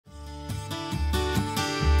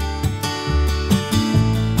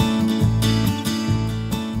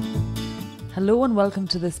Hello and welcome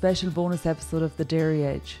to this special bonus episode of The Dairy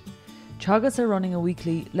Edge. Teagasc are running a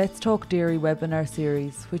weekly Let's Talk Dairy webinar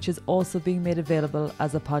series, which is also being made available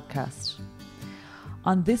as a podcast.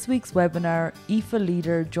 On this week's webinar, Aoife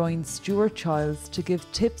Leader joins Stuart Childs to give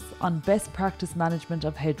tips on best practice management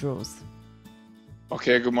of hedgerows.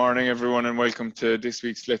 Okay, good morning everyone and welcome to this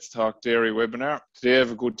week's Let's Talk Dairy webinar. Today I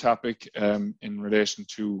have a good topic in relation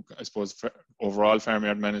to, I suppose, overall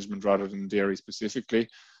farmyard management rather than dairy specifically.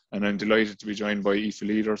 And I'm delighted to be joined by Aoife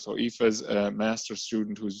Leader. So Aoife is a master's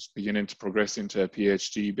student who's beginning to progress into a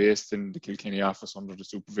PhD based in the Kilkenny office under the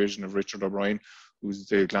supervision of Richard O'Brien, who's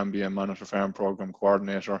the Glanbia Monitor Farm Programme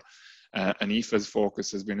Coordinator. And Aoife's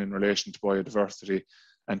focus has been in relation to biodiversity.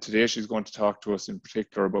 And today she's going to talk to us in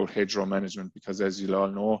particular about hedgerow management, because as you'll all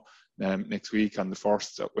know, next week on the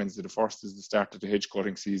 1st, Wednesday the 1st, is the start of the hedge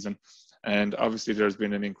cutting season. And obviously there's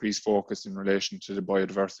been an increased focus in relation to the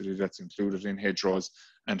biodiversity that's included in hedgerows,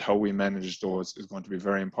 and how we manage those is going to be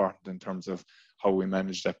very important in terms of how we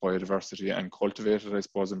manage that biodiversity and cultivate it, I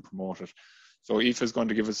suppose, and promote it. So Aoife is going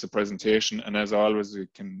to give us a presentation, and as always we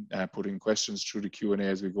can put in questions through the Q&A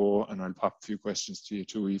as we go, and I'll pop a few questions to you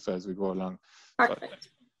too, Aoife, as we go along. Perfect. So,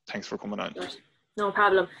 thanks for coming on. No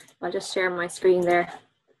problem. I'll just share my screen there.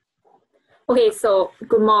 Okay, so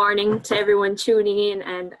good morning to everyone tuning in,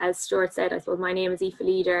 and as Stuart said, I suppose my name is Aoife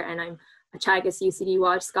Leader and I'm a Teagasc UCD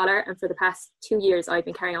Walsh Scholar, and for the past 2 years I've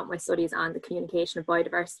been carrying out my studies on the communication of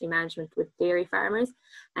biodiversity management with dairy farmers.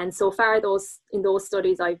 And so far in those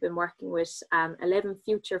studies I've been working with 11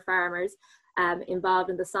 future farmers involved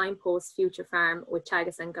in the Signpost Future Farm with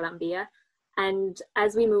Teagasc and Glanbia. And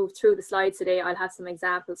as we move through the slides today, I'll have some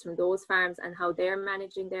examples from those farms and how they're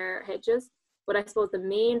managing their hedges. But I suppose the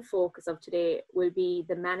main focus of today will be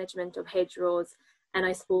the management of hedgerows. And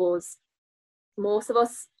I suppose most of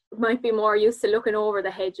us might be more used to looking over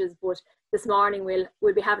the hedges, but this morning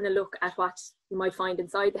we'll be having a look at what you might find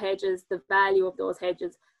inside the hedges, the value of those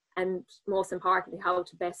hedges, and most importantly, how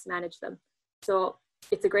to best manage them. So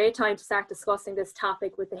it's a great time to start discussing this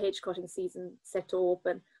topic with the hedge cutting season set to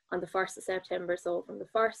open on the 1st of September. So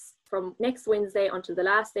from next Wednesday until the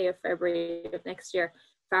last day of February of next year,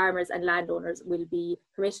 farmers and landowners will be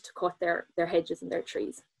permitted to cut their hedges and their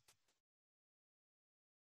trees.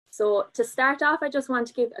 So to start off, I just want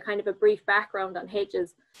to give a kind of a brief background on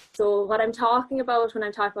hedges. So what I'm talking about when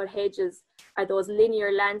I'm talking about hedges are those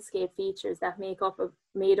linear landscape features that made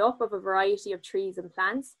up of a variety of trees and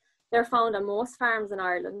plants. They're found on most farms in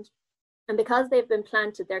Ireland. And because they've been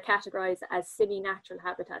planted, they're categorized as semi-natural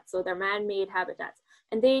habitats. So they're man-made habitats,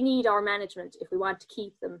 and they need our management if we want to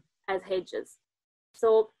keep them as hedges.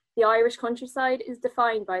 So the Irish countryside is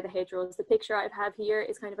defined by the hedgerows. The picture I have here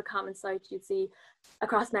is kind of a common sight you'd see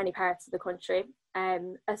across many parts of the country.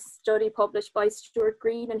 A study published by Stuart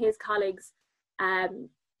Green and his colleagues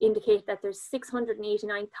indicate that there's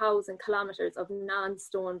 689,000 kilometres of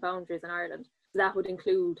non-stone boundaries in Ireland. So that would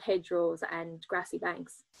include hedgerows and grassy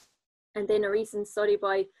banks. And then a recent study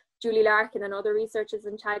by Julie Larkin and other researchers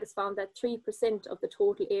in Teagasc found that 3% of the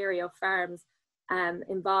total area of farms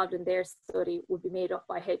involved in their study would be made up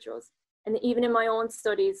by hedgerows. And even in my own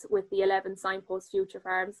studies with the 11 Signpost Future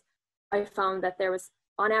Farms, I found that there was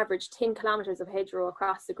on average 10 kilometres of hedgerow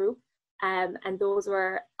across the group, and those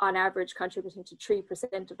were on average contributing to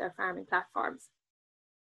 3% of their farming platforms.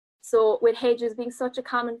 So with hedges being such a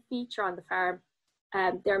common feature on the farm,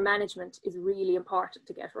 their management is really important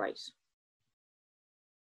to get right.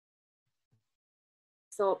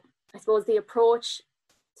 So I suppose the approach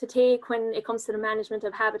to take when it comes to the management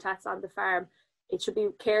of habitats on the farm, it should be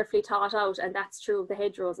carefully thought out, and that's true of the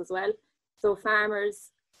hedgerows as well. So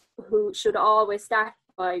farmers who should always start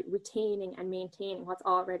by retaining and maintaining what's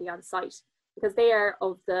already on site, because they are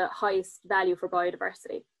of the highest value for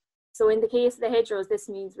biodiversity. So in the case of the hedgerows, this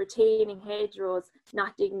means retaining hedgerows,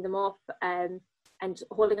 not digging them up, and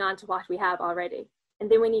holding on to what we have already. And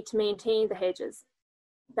then we need to maintain the hedges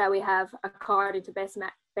that we have according to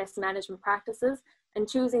best management practices, and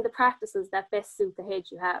choosing the practices that best suit the hedge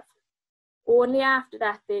you have. Only after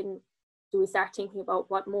that then do we start thinking about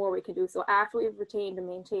what more we can do. So after we've retained and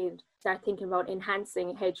maintained, start thinking about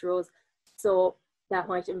enhancing hedgerows. So that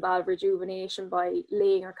might involve rejuvenation by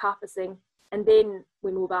laying or coppicing. And then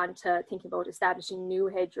we move on to thinking about establishing new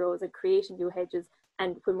hedgerows and creating new hedges.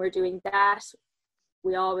 And when we're doing that,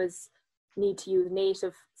 we always need to use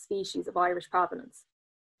native species of Irish provenance.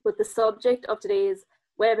 But the subject of today's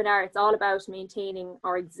webinar, it's all about maintaining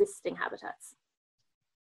our existing habitats.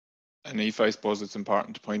 And Aoife, I suppose it's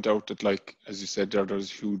important to point out that, like, as you said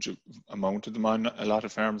there's a huge amount of them on a lot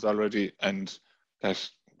of farms already, and that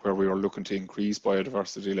where we are looking to increase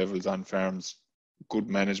biodiversity levels on farms, good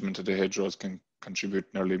management of the hedgerows can contribute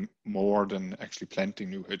nearly more than actually planting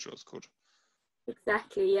new hedgerows could.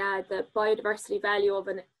 Exactly, yeah. The biodiversity value of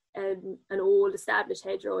an old established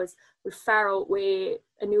hedgerow will far outweigh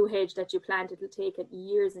a new hedge that you plant. It'll take it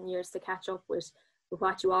years and years to catch up with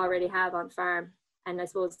what you already have on farm. And I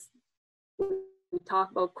suppose we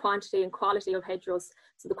talk about quantity and quality of hedgerows.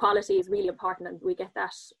 So the quality is really important, and we get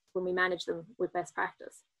that when we manage them with best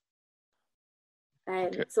practice.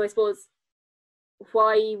 Okay. So I suppose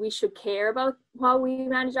why we should care about how we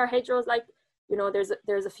manage our hedgerows, like, you know,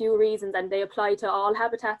 there's a few reasons, and they apply to all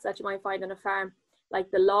habitats that you might find on a farm.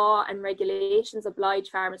 Like, the law and regulations oblige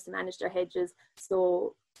farmers to manage their hedges.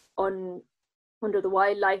 So under the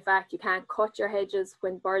Wildlife Act, you can't cut your hedges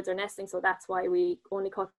when birds are nesting. So that's why we only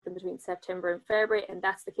cut them between September and February. And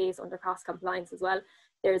that's the case under cost compliance as well.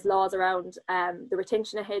 There's laws around the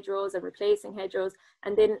retention of hedgerows and replacing hedgerows.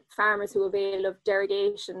 And then farmers who avail of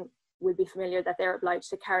derogation will be familiar that they're obliged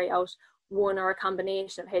to carry out one or a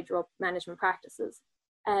combination of hedgerow management practices.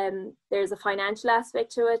 There's a financial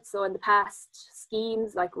aspect to it. So in the past,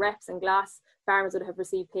 schemes like reps and glass, farmers would have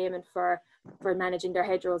received payment for managing their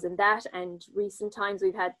hedgerows in that. And recent times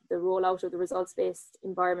we've had the rollout of the results-based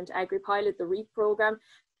environment agri-pilot, the REAP program,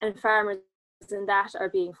 and farmers in that are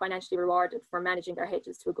being financially rewarded for managing their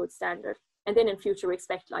hedges to a good standard. And then in future we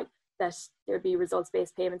expect like that there'll be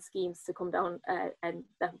results-based payment schemes to come down, and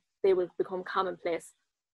that they will become commonplace,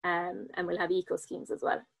 and we'll have eco schemes as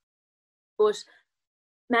well. But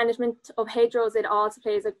management of hedgerows, it also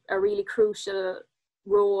plays a really crucial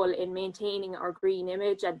role in maintaining our green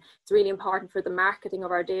image, and it's really important for the marketing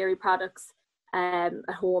of our dairy products at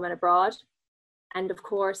home and abroad. And of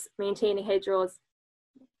course, maintaining hedgerows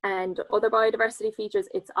and other biodiversity features,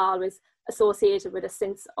 it's always associated with a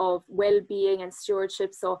sense of well-being and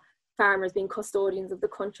stewardship. So farmers being custodians of the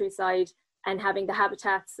countryside and having the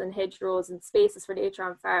habitats and hedgerows and spaces for nature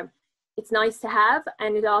on farm, it's nice to have,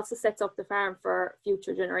 and it also sets up the farm for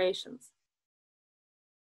future generations.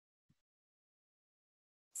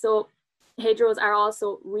 So hedgerows are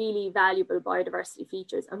also really valuable biodiversity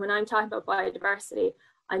features. And when I'm talking about biodiversity,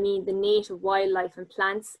 I mean the native wildlife and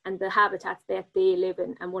plants and the habitats that they live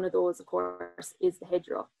in. And one of those, of course, is the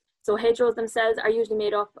hedgerow. So hedgerows themselves are usually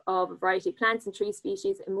made up of a variety of plants and tree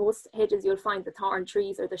species. In most hedges, you'll find the thorn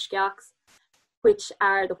trees or the skeochs, which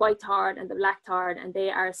are the white thorn and the black thorn, and they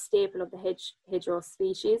are a staple of the hedgerow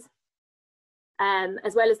species.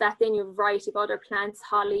 As well as that, then you have a variety of other plants: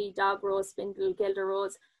 holly, dog rose, spindle, guelder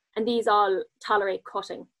rose, and these all tolerate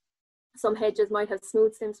cutting. Some hedges might have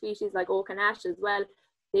smooth stem species like oak and ash as well.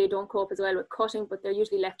 They don't cope as well with cutting, but they're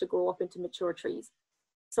usually left to grow up into mature trees.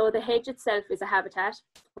 So the hedge itself is a habitat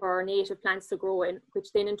for native plants to grow in,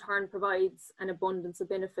 which then in turn provides an abundance of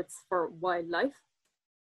benefits for wildlife.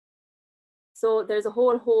 So there's a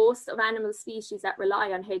whole host of animal species that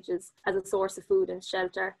rely on hedges as a source of food and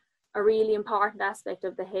shelter. A really important aspect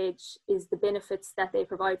of the hedge is the benefits that they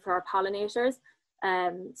provide for our pollinators,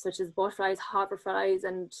 such as butterflies, hoverflies,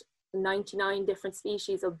 and 99 different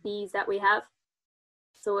species of bees that we have.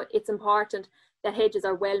 So it's important that hedges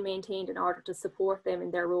are well maintained in order to support them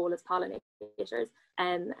in their role as pollinators.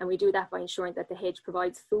 And we do that by ensuring that the hedge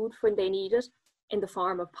provides food when they need it in the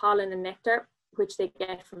form of pollen and nectar, which they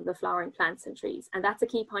get from the flowering plants and trees. And that's a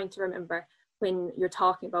key point to remember when you're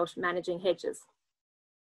talking about managing hedges.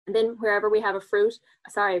 And then wherever we have a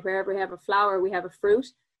flower, we have a fruit,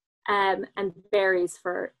 and berries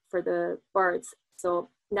for the birds. So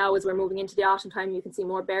now as we're moving into the autumn time, you can see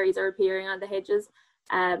more berries are appearing on the hedges.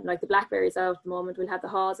 Like the blackberries out at the moment, we'll have the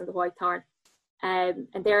haws and the white thorn. And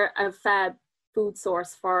they're a fab food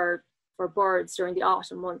source for birds during the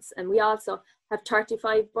autumn months. And we also have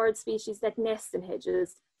 35 bird species that nest in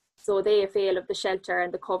hedges. So they avail of the shelter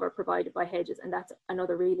and the cover provided by hedges. And that's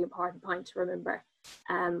another really important point to remember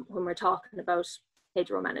when we're talking about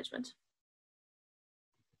hedgerow management.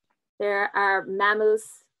 There are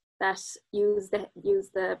mammals that use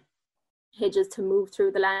the hedges to move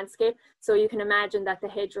through the landscape. So you can imagine that the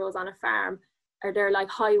hedgerows on a farm they're like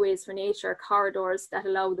highways for nature, corridors that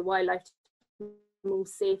allow the wildlife to move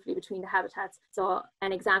safely between the habitats. So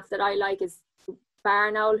an example that I like is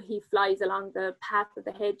barn owl. He flies along the path of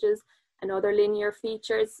the hedges, and other linear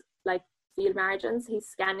features like field margins. He's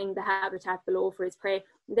scanning the habitat below for his prey.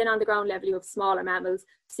 And then on the ground level, you have smaller mammals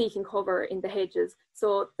seeking cover in the hedges.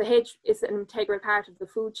 So the hedge is an integral part of the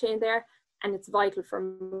food chain there, and it's vital for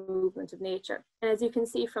movement of nature. And as you can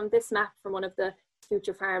see from this map from one of the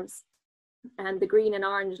future farms, and the green and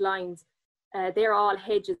orange lines, they're all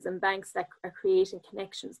hedges and banks that are creating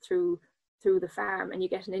connections through the farm, and you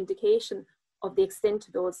get an indication of the extent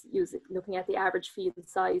of those looking at the average field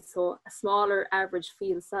size. So a smaller average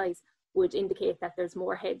field size would indicate that there's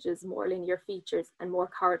more hedges, more linear features, and more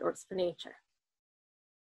corridors for nature.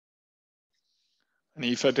 And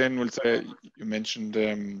Aoife, then we'll say, you mentioned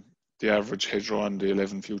the average hedgerow on the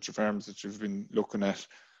 11 future farms that you've been looking at.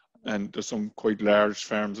 And there's some quite large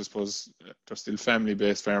farms, I suppose. They're still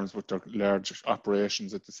family-based farms, but they're large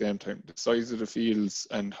operations at the same time. The size of the fields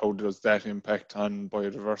and how does that impact on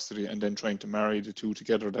biodiversity, and then trying to marry the two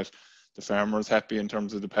together, that the farmer is happy in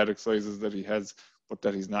terms of the paddock sizes that he has, but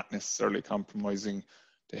that he's not necessarily compromising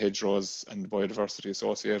the hedgerows and the biodiversity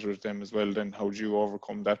associated with them as well. Then how do you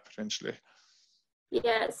overcome that potentially?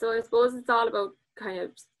 Yeah, so I suppose it's all about kind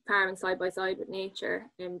of farming side by side with nature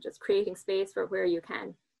and just creating space for where you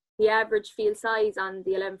can. The average field size on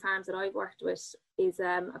the 11 farms that I've worked with is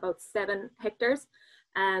about 7 hectares,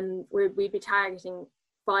 where we'd be targeting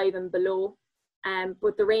 5 and below.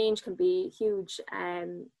 But the range can be huge.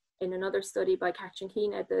 In another study by Catherine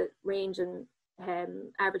Keena, the range and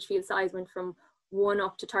average field size went from 1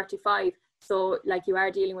 up to 35. So like you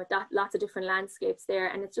are dealing with that, lots of different landscapes there,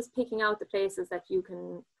 and it's just picking out the places that you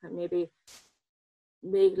can maybe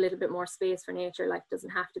make a little bit more space for nature. Like, it doesn't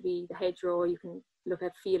have to be the hedgerow. You can look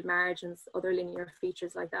at field margins, other linear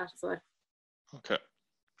features like that as well. Okay.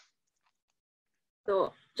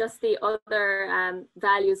 So just the other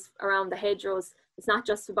values around the hedgerows, it's not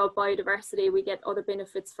just about biodiversity. We get other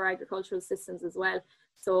benefits for agricultural systems as well.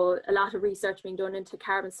 So a lot of research being done into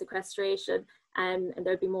carbon sequestration, and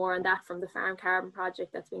there'll be more on that from the Farm Carbon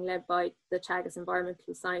project that's being led by the Teagasc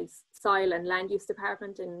Environmental Science, Soil and Land Use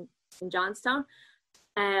Department in Johnstown.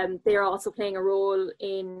 They are also playing a role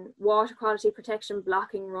in water quality protection,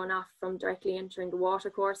 blocking runoff from directly entering the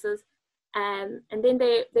water courses. And then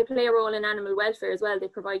they play a role in animal welfare as well. They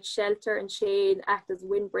provide shelter and shade, act as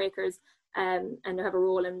windbreakers, and they have a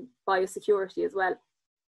role in biosecurity as well.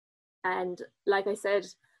 And like I said,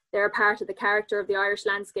 they're a part of the character of the Irish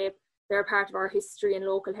landscape. They're a part of our history and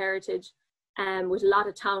local heritage, with a lot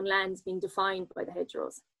of town lands being defined by the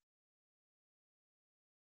hedgerows.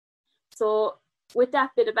 So with that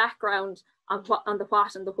bit of background on the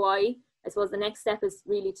what and the why, I suppose the next step is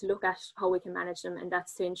really to look at how we can manage them, and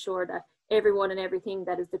that's to ensure that everyone and everything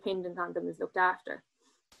that is dependent on them is looked after.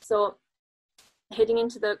 So heading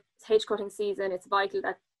into the hedge cutting season, it's vital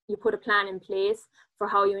that you put a plan in place for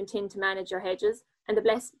how you intend to manage your hedges. And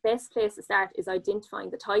the best place to start is identifying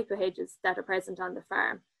the type of hedges that are present on the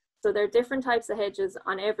farm. So there are different types of hedges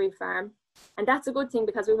on every farm. And that's a good thing,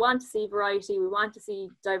 because we want to see variety, we want to see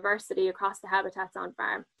diversity across the habitats on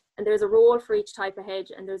farm. And there's a role for each type of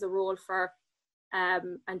hedge, and there's a role for,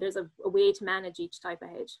 and there's a way to manage each type of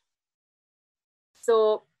hedge.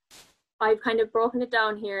 So I've kind of broken it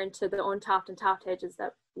down here into the untopped and topped hedges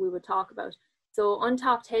that we would talk about. So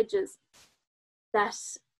untopped hedges that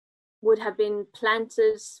would have been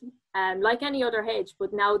planted like any other hedge,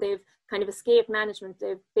 but now they've kind of escaped management.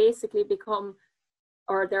 They've basically become,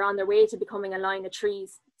 or they're on their way to becoming, a line of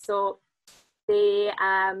trees. So they're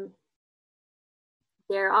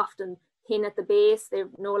often thin at the base, they're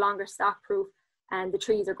no longer stock proof, and the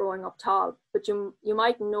trees are growing up tall. But you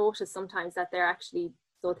might notice sometimes that they're actually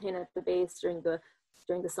so thin at the base during the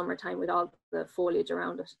summertime with all the foliage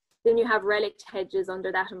around it. Then you have relict hedges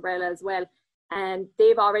under that umbrella as well, and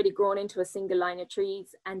they've already grown into a single line of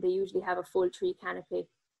trees, and they usually have a full tree canopy,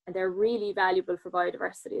 and they're really valuable for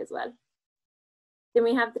biodiversity as well. Then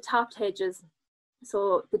we have the topped hedges.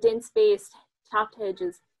 So the dense-based topped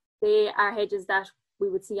hedges, they are hedges that we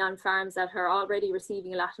would see on farms that are already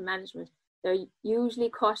receiving a lot of management. They're usually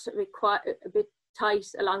cut a bit tight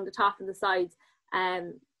along the top and the sides,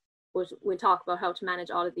 but we'll talk about how to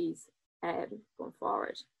manage all of these going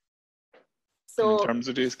forward. So in terms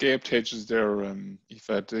of the escaped hedges there,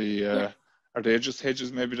 are they just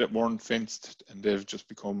hedges maybe that weren't fenced and they've just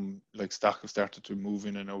become like stock, have started to move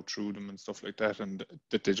in and out through them and stuff like that, and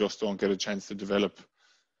that they just don't get a chance to develop?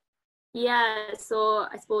 Yeah, so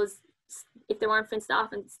I suppose if they weren't fenced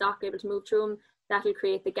off and stock able to move through them, that'll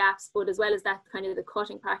create the gaps. But as well as that, kind of the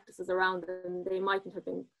cutting practices around them, they mightn't have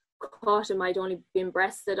been cut and might only been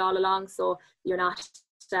breasted all along, so you're not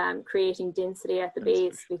creating density at the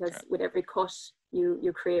base, because with every cut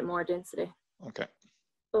you create more density. Okay.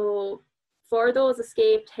 So for those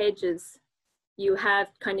escaped hedges, you have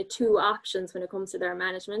kind of two options when it comes to their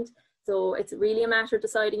management. So it's really a matter of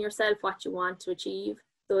deciding yourself what you want to achieve.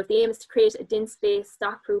 So if the aim is to create a dense base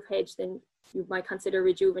stock-proof hedge, then you might consider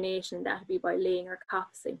rejuvenation, and that would be by laying or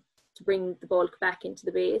coppicing to bring the bulk back into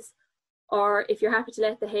the base. Or if you're happy to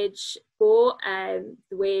let the hedge go,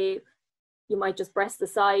 the way you might just breast the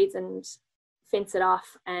sides and fence it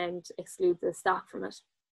off and exclude the stock from it.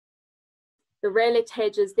 The relict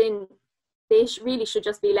hedges, then they really should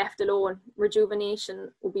just be left alone.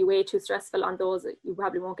 Rejuvenation will be way too stressful on those. You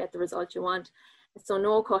probably won't get the result you want. So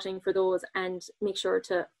no cutting for those, and make sure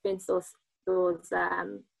to fence those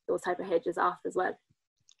type of hedges off as well.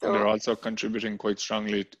 So, and they're also contributing quite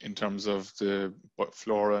strongly in terms of the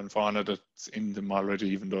flora and fauna that's in them already,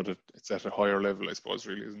 even though that it's at a higher level, I suppose,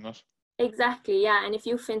 really, isn't it? Exactly, yeah. And if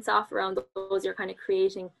you fence off around those, you're kind of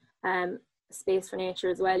creating space for nature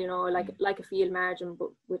as well, you know, like a field margin, but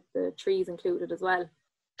with the trees included as well.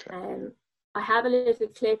 Okay. I have a little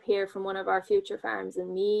clip here from one of our future farms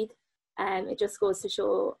in Meath. It just goes to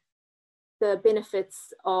show the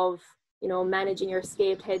benefits of, you know, managing your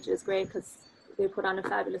escaped hedges. Great, because they put on a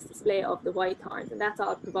fabulous display of the white thorns, and that's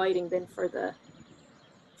all providing then for the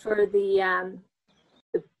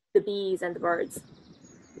bees and the birds.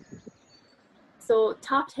 So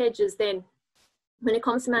topped hedges then, when it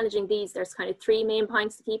comes to managing these, there's kind of 3 main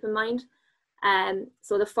points to keep in mind.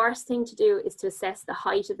 So the first thing to do is to assess the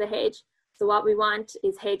height of the hedge. So what we want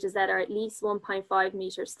is hedges that are at least 1.5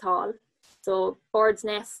 meters tall. So birds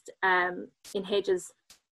nest in hedges.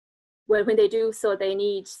 Well, when they do so, they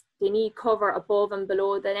need cover above and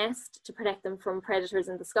below the nest to protect them from predators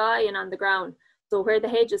in the sky and on the ground. So where the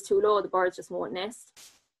hedge is too low, the birds just won't nest.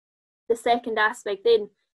 The second aspect then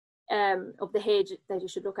of the hedge that you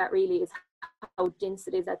should look at really is how dense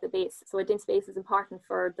it is at the base. So a dense base is important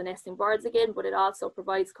for the nesting birds again, but it also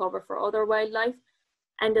provides cover for other wildlife.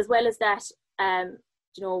 And as well as that,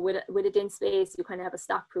 you know, with a dense base, you kind of have a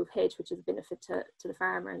stock-proof hedge, which is a benefit to the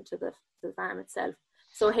farmer and to the farm itself.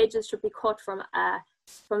 So hedges should be cut from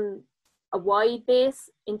a wide base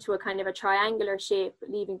into a kind of a triangular shape,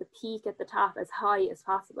 leaving the peak at the top as high as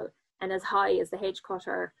possible and as high as the hedge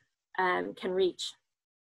cutter can reach.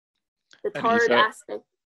 The third aspect,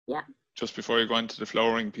 yeah. Just before you go into the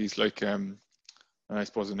flowering piece, like, and I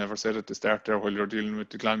suppose I never said at the start there, while you're dealing with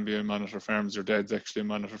the Glanbia monitor farms, your dad's actually a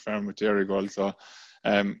monitor farm with Dairy Girls. So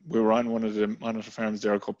we were on one of the monitor farms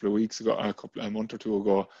there a month or two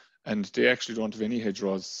ago, and they actually don't have any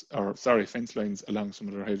fence lines along some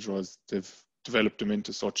of their hedgerows. They've developed them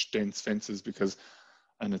into such dense fences because,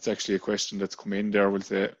 and it's actually a question that's come in there, will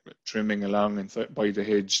say trimming along and by the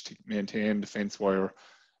hedge to maintain the fence wire,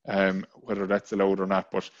 whether that's allowed or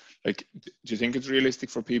not. But like, do you think it's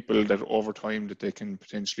realistic for people that over time that they can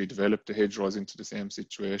potentially develop the hedgerows into the same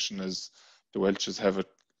situation as the Welches have it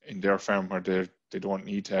in their farm, where they don't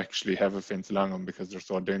need to actually have a fence along them because they're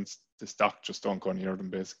so dense, the stock just don't go near them,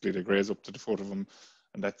 basically they graze up to the foot of them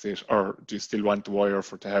and that's it? Or do you still want the wire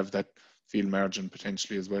to have that field margin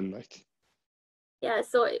potentially as well? Like, yeah,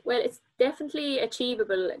 so it's definitely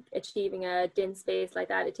achievable, achieving a dense space like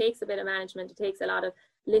that. It takes a bit of management. It takes a lot of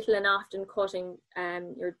little and often cutting.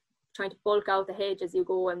 You're trying to bulk out the hedge as you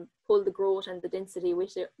go and pull the growth and the density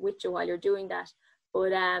with you while you're doing that.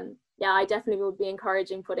 But yeah, I definitely would be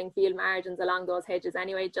encouraging putting field margins along those hedges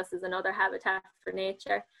anyway, just as another habitat for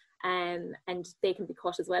nature. And they can be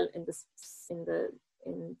cut as well in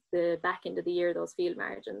the back end of the year, those field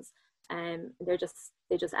margins. They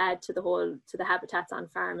just add to the habitats on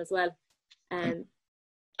farm as well. And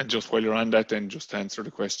just while you're on that, then just to answer the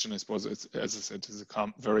question, I suppose it's, as I said, it's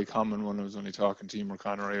a very common one. I was only talking to Emer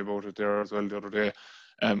Connery about it there as well the other day.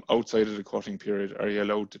 Outside of the cutting period, are you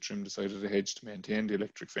allowed to trim the side of the hedge to maintain the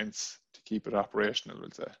electric fence to keep it operational,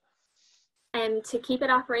 we'll say? To keep it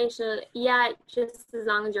operational, yeah, just as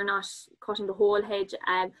long as you're not cutting the whole hedge.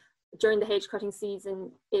 During the hedge cutting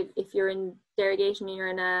season, if you're in derogation, if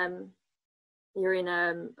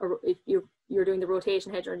you're doing the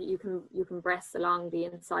rotation hedge, or you can breast along the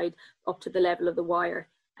inside up to the level of the wire.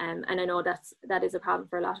 And I know that is a problem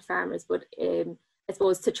for a lot of farmers, but I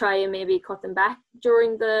suppose to try and maybe cut them back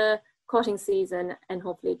during the cutting season, and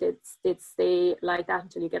hopefully they'd stay like that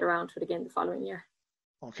until you get around to it again the following year.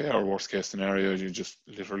 Okay, or worst case scenario, you just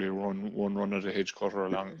literally run one run of the hedge cutter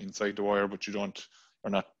along inside the wire, but you're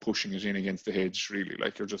not pushing it in against the hedge really,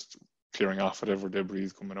 like you're just clearing off whatever debris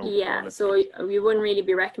is coming out. Yeah, so we wouldn't really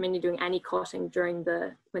be recommending doing any cutting during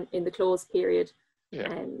in the closed period.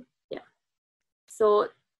 Yeah. Yeah. So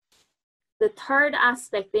the third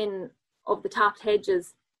aspect then of the topped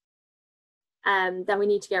hedges that we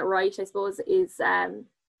need to get right, I suppose, is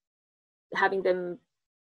having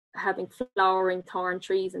flowering thorn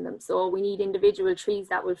trees in them. So we need individual trees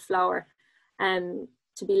that will flower to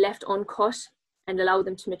be left uncut and allow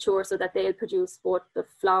them to mature, so that they'll produce both the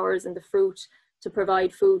flowers and the fruit to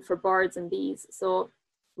provide food for birds and bees. So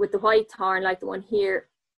with the white thorn, like the one here,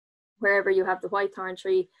 wherever you have the white thorn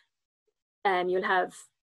tree, you'll have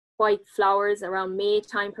white flowers around May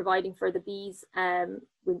time, providing for the bees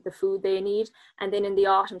with the food they need. And then in the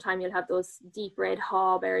autumn time, you'll have those deep red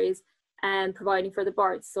haw berries providing for the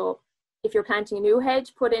birds. So if you're planting a new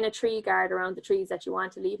hedge, put in a tree guard around the trees that you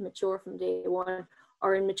want to leave mature from day one.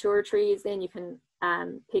 Or in mature trees, then you can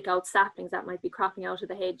pick out saplings that might be cropping out of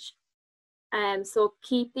the hedge. So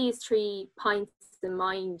keep these 3 points in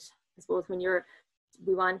mind, I suppose, when you're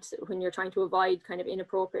trying to avoid kind of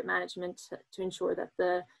inappropriate management to ensure that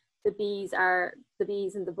the bees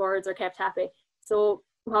and the birds are kept happy. So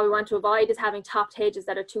what we want to avoid is having topped hedges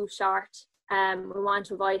that are too short. We want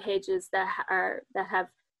to avoid hedges that have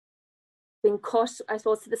been cut, I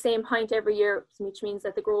suppose, to the same point every year, which means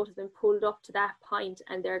that the growth has been pulled up to that point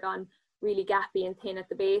and they're gone really gappy and thin at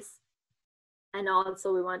the base. And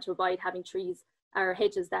also we want to avoid having trees or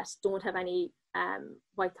hedges that don't have any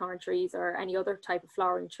white thorn trees or any other type of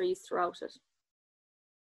flowering trees throughout it.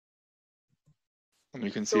 And you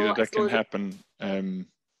can see that can happen,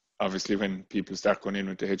 obviously, when people start going in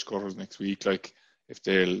with the hedge cutters next week. Like, if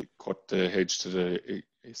they'll cut the hedge to the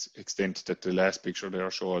extent that the last picture there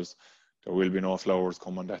shows, there will be no flowers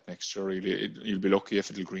come on that next year. Really, you'll be lucky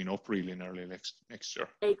if it'll green up really in early next year.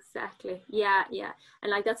 Exactly. Yeah.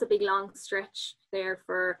 And like, that's a big long stretch there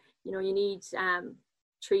for, you need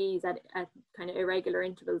trees at kind of irregular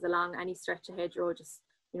intervals along any stretch of hedgerow, just,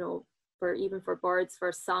 even for birds,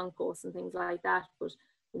 for songposts and things like that. But,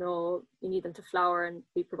 you need them to flower and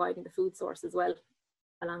be providing the food source as well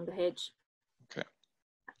along the hedge. Okay.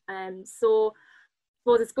 So I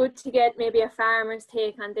suppose it's good to get maybe a farmer's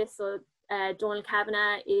take on this. So Donald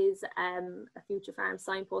Kavanagh is a Future Farm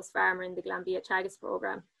signpost farmer in the Glanbia Teagasc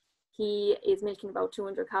programme. He is milking about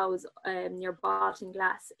 200 cows near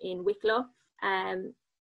Baltinglass in Wicklow. And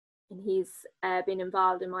he's been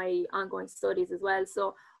involved in my ongoing studies as well.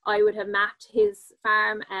 So I would have mapped his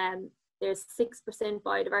farm. There's 6%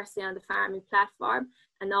 biodiversity on the farming platform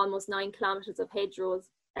and almost 9 kilometres of hedgerows.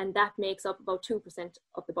 And that makes up about 2%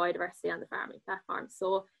 of the biodiversity on the farming platform.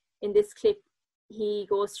 So in this clip, he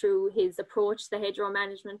goes through his approach to the hedgerow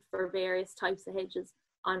management for various types of hedges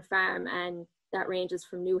on farm, and that ranges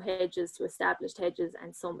from new hedges to established hedges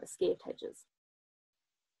and some escaped hedges.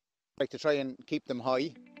 I like to try and keep them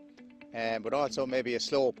high, but also maybe a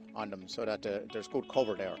slope on them so that there's good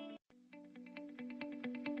cover there.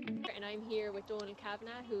 And I'm here with Donald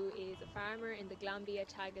Kavanagh, who is a farmer in the Glanbia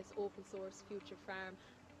Teagasc Open Source Future Farm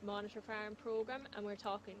Monitor Farm programme, and we're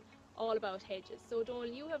talking all about hedges. So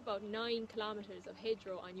Donald, you have about 9 kilometres of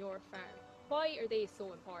hedgerow on your farm. Why are they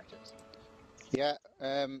so important? Yeah,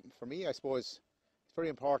 for me, I suppose it's very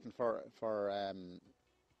important for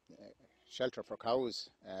shelter for cows,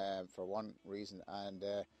 for one reason, and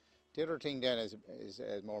the other thing then is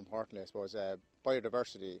more importantly, I suppose,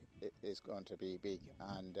 biodiversity is going to be big,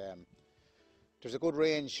 and there's a good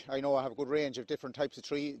range. I know I have a good range of different types of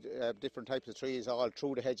trees all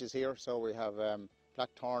through the hedges here. So we have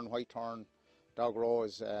blackthorn, whitethorn, dog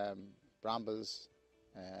rose, brambles,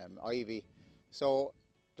 ivy. So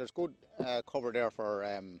there's good cover there for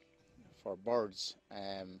birds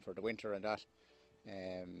for the winter and that.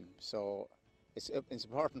 So it's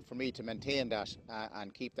important for me to maintain that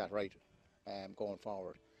and keep that right going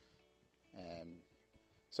forward.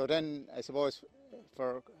 So then I suppose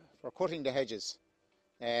for cutting the hedges,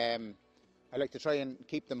 I like to try and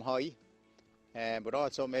keep them high, but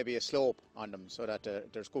also maybe a slope on them so that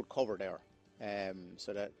there's good cover there,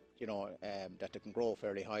 so that that they can grow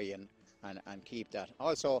fairly high and keep that.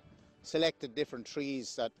 Also selected different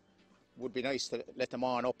trees that would be nice to let them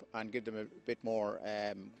on up and give them a bit more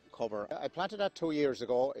cover. I planted that 2 years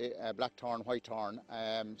ago, blackthorn, whitethorn.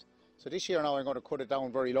 So this year now I'm going to cut it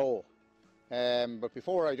down very low. But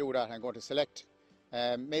before I do that, I'm going to select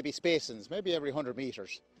maybe spacings, maybe every 100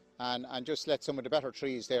 metres, and just let some of the better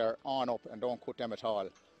trees there on up and don't cut them at all.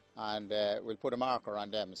 And we'll put a marker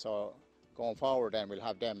on them. So going forward then we'll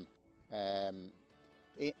have them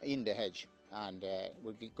in the hedge, and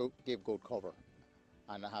we'll give good cover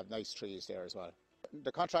and have nice trees there as well.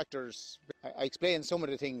 The contractors, I explained some of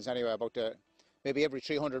the things anyway about maybe every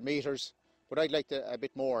 300 metres, but I'd like a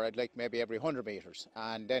bit more. I'd like maybe every 100 metres,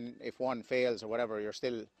 and then if one fails or whatever, you're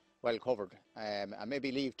still well covered, and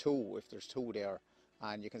maybe leave 2 if there's 2 there,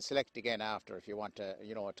 and you can select again after if you want to,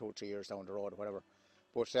 2 or 3 years down the road or whatever.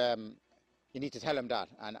 But you need to tell him that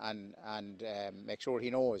and make sure he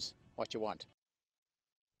knows what you want.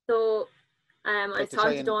 So I was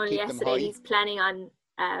talking to Donald yesterday. He's planning on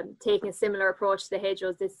taking a similar approach to the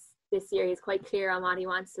hedgerows this year. He's quite clear on what he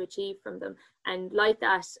wants to achieve from them, and like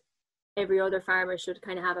that, every other farmer should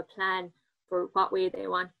kind of have a plan for what way they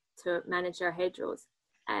want to manage their hedgerows.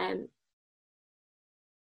 Right.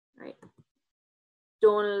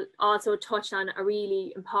 Donald also touched on a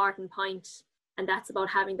really important point, and that's about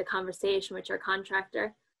having the conversation with your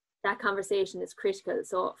contractor. that conversation is critical.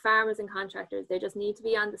 So farmers and contractors, they just need to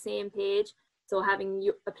be on the same page. So having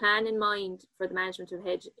a plan in mind for the management of the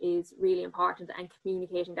hedge is really important, and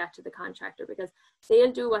communicating that to the contractor, because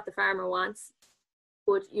they'll do what the farmer wants,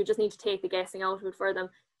 but you just need to take the guessing out of it for them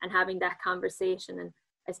and having that conversation. And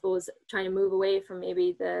I suppose trying to move away from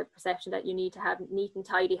maybe the perception that you need to have neat and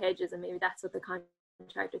tidy hedges, and maybe that's what the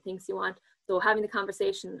contractor thinks you want. So having the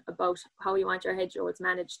conversation about how you want your hedgerows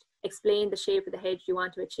managed, explain the shape of the hedge you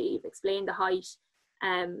want to achieve, explain the height,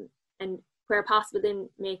 and where possible then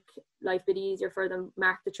make life a bit easier for them,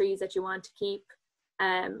 mark the trees that you want to keep,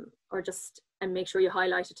 and make sure you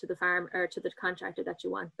highlight it to the farm or to the contractor that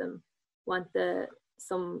you want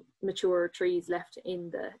some mature trees left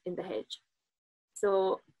in the hedge.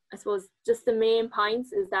 So I suppose just the main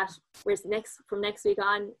points is that from next week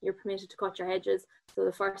on, you're permitted to cut your hedges. So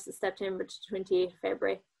the 1st of September to 28th of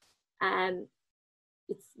February.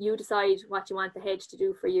 It's you decide what you want the hedge to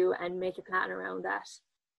do for you and make a plan around that.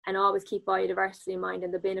 And always keep biodiversity in mind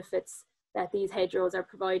and the benefits that these hedgerows are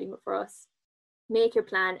providing for us. Make your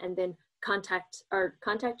plan and then contact your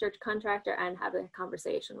contractor and have a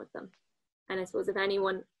conversation with them. And I suppose if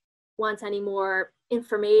anyone wants any more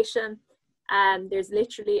information, there's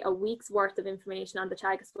literally a week's worth of information on the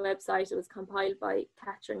Teagasc website. It was compiled by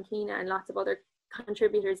Catherine Keena and lots of other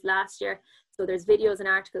contributors last year. So there's videos and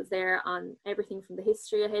articles there on everything from the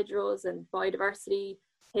history of hedgerows and biodiversity,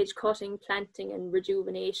 hedge cutting, planting and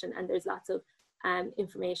rejuvenation. And there's lots of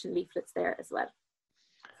information leaflets there as well.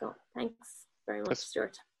 So thanks very much,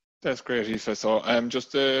 Stuart. That's great, Aoife. So I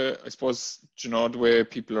suppose, the way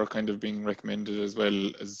people are kind of being recommended as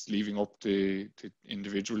well as leaving up the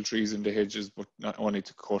individual trees in the hedges, but not only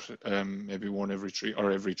to cut maybe one every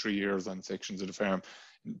 3 years on sections of the farm.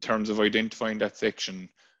 In terms of identifying that section,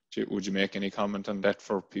 would you make any comment on that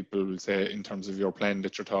for people, say, in terms of your plan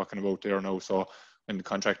that you're talking about there now? So when the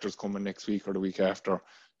contractors come in next week or the week after,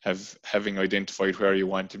 having identified where you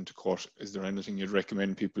want him to cut, is there anything you'd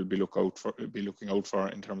recommend people be looking out for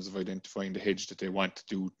in terms of identifying the hedge that they want to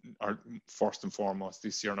do, or first and foremost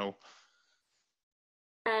this year now?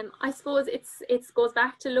 I suppose it goes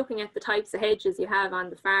back to looking at the types of hedges you have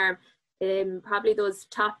on the farm. Probably those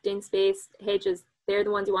top dense spaced hedges, they're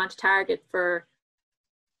the ones you want to target for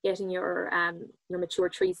getting your mature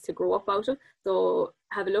trees to grow up out of. So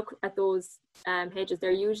have a look at those hedges.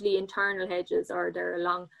 They're usually internal hedges, or they're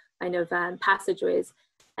along kind of passageways.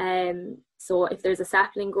 So if there's a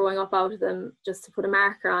sapling growing up out of them, just to put a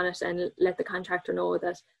marker on it and let the contractor know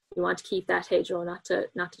that you want to keep that hedgerow, not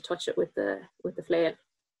to touch it with the flail.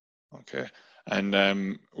 Okay.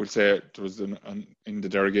 And we'll say there was in the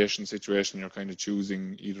derogation situation, you're kind of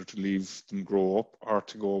choosing either to leave them grow up or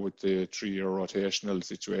to go with the 3-year rotational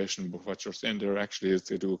situation. But what you're saying there actually is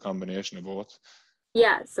to do a combination of both.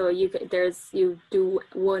 Yeah, so you do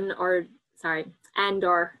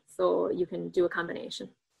so you can do a combination.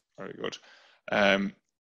 Very good.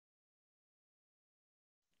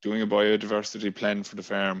 Doing a biodiversity plan for the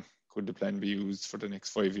farm, could the plan be used for the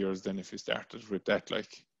next 5 years then if you started with that,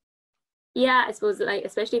 like? Yeah, I suppose, like,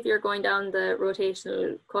 especially if you're going down the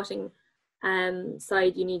rotational cutting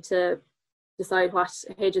side, you need to decide what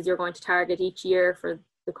hedges you're going to target each year for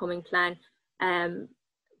the coming plan.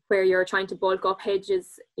 Where you're trying to bulk up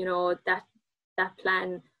hedges, that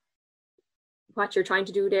plan, what you're trying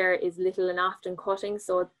to do there is little and often cutting,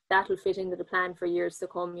 so that will fit into the plan for years to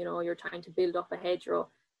come. You're trying to build up a hedgerow,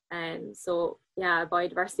 and so yeah, a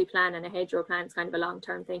biodiversity plan and a hedgerow plan is kind of a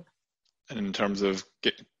long-term thing. And in terms of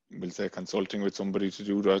consulting with somebody to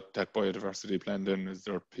do that biodiversity plan, then is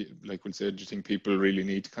there, like we'll say, do you think people really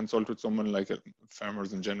need to consult with someone? Like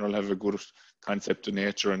farmers in general have a good concept of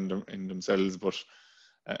nature in themselves, but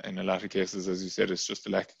in a lot of cases, as you said, it's just a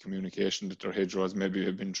lack of communication that their hedgerows maybe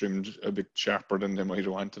have been trimmed a bit sharper than they might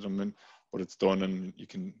have wanted them, but it's done and you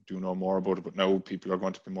can do no more about it. But now people are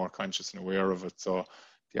going to be more conscious and aware of it, so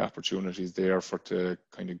the opportunity is there to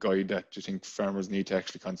kind of guide that. Do you think farmers need to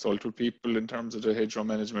actually consult with people in terms of the hedgerow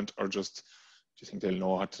management, or just do you think they'll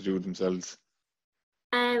know what to do themselves?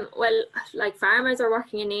 Well, like, farmers are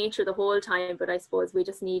working in nature the whole time, but I suppose we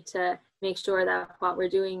just need to make sure that what we're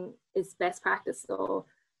doing is best practice. So,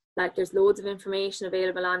 like, there's loads of information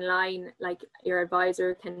available online, like your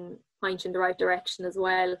advisor can point you in the right direction as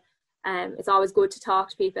well. It's always good to talk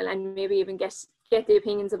to people and maybe even get the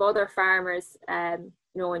opinions of other farmers,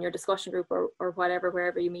 in your discussion group or whatever,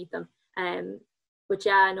 wherever you meet them. But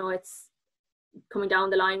yeah, no, it's coming down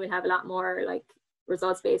the line, we'll have a lot more like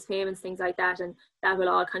results-based payments, things like that, and that will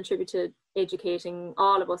all contribute to educating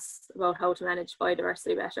all of us about how to manage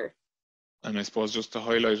biodiversity better. And I suppose just to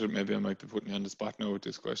highlight it, maybe I might be putting you on the spot now with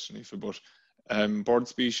this question, Aoife, but bird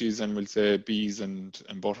species, and we'll say bees and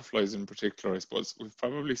butterflies in particular, I suppose, we've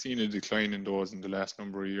probably seen a decline in those in the last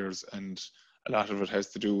number of years, and a lot of it has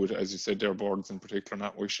to do with, as you said, their birds in particular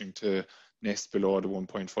not wishing to nest below the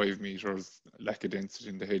 1.5 metres, lack of density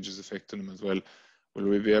in the hedges affecting them as well. Will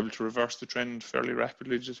we be able to reverse the trend fairly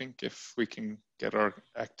rapidly, do you think, if we can get our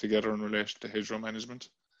act together in relation to hedgerow management?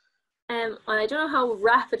 And I don't know how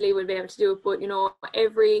rapidly we'll be able to do it, but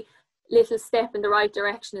every little step in the right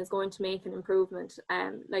direction is going to make an improvement.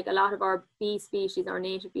 Like a lot of our bee species, our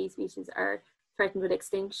native bee species, are threatened with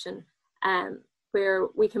extinction, where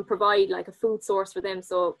we can provide like a food source for them.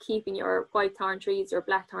 So keeping your white thorn trees, your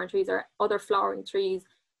black thorn trees, or other flowering trees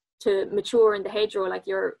to mature in the hedgerow, like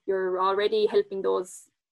you're already helping those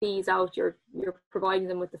bees out. You're providing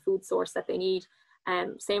them with the food source that they need.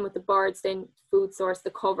 Same with the birds, then food source,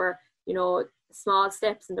 the cover. Small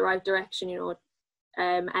steps in the right direction.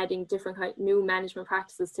 Adding different new management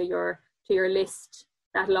practices to your list.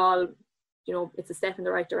 That'll all, it's a step in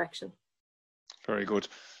the right direction. Very good.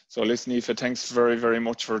 So listen, Aoife, thanks very, very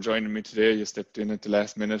much for joining me today. You stepped in at the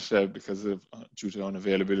last minute because of due to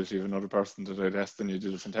unavailability of another person that I'd asked, and you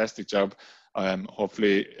did a fantastic job.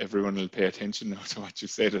 Hopefully everyone will pay attention to what you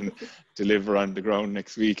said and deliver on the ground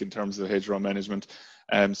next week in terms of hedgerow management.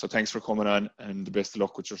 So thanks for coming on, and the best of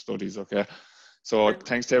luck with your studies, okay? So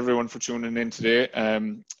thanks to everyone for tuning in today.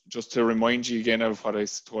 Just to remind you again of what I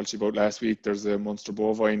told you about last week, there's a Munster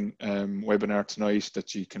Bovine webinar tonight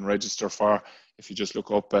that you can register for. If you just look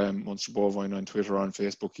up Munster Bovine on Twitter or on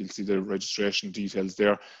Facebook, you'll see the registration details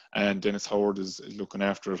there. And Dennis Howard is looking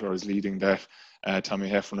after it, or is leading that. Tommy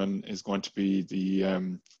Heffernan is going to be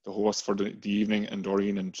the host for the evening, and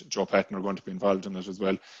Doreen and Joe Patton are going to be involved in it as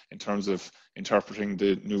well, in terms of interpreting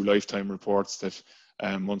the new lifetime reports that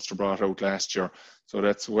Munster brought out last year. So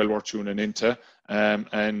that's well worth tuning into.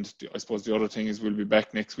 And I suppose the other thing is we'll be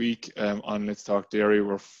back next week on Let's Talk Dairy.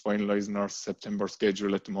 We're finalising our September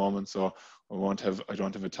schedule at the moment, so I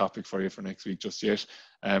don't have a topic for you for next week just yet.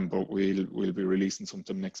 But we'll be releasing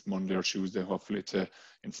something next Monday or Tuesday, hopefully, to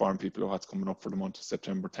inform people of what's coming up for the month of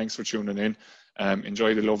September. Thanks for tuning in.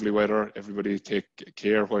 Enjoy the lovely weather. Everybody take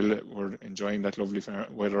care while we're enjoying that lovely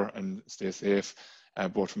weather, and stay safe,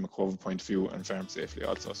 both from a COVID point of view and farm safely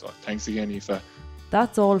also. So thanks again, Aoife.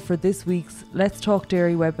 That's all for this week's Let's Talk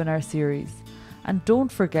Dairy webinar series. And don't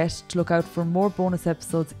forget to look out for more bonus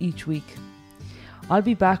episodes each week. I'll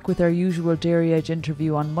be back with our usual Dairy Edge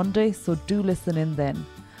interview on Monday, so do listen in then.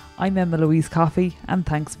 I'm Emma Louise Coffey, and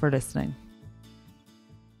thanks for listening.